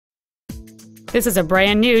This is a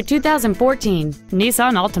brand new 2014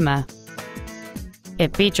 Nissan Altima.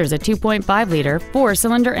 It features a 2.5-liter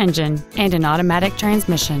four-cylinder engine and an automatic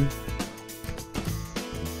transmission.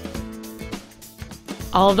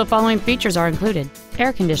 All of the following features are included: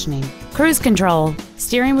 air conditioning, cruise control,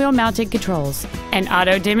 steering wheel mounted controls, an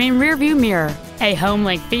auto-dimming rearview mirror, a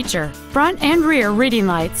home-link feature, front and rear reading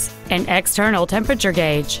lights, an external temperature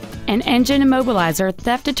gauge, an engine immobilizer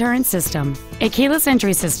theft deterrent system, a keyless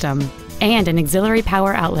entry system, and an auxiliary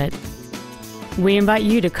power outlet. We invite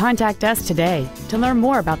you to contact us today to learn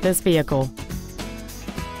more about this vehicle.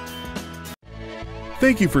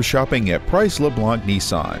 Thank you for shopping at Price LeBlanc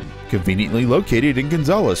Nissan, conveniently located in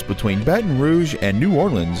Gonzales between Baton Rouge and New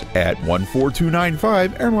Orleans at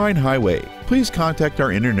 14295 Airline Highway. Please contact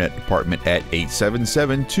our internet department at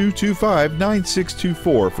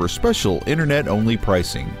 877-225-9624 for special internet-only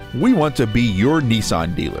pricing. We want to be your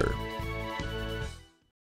Nissan dealer.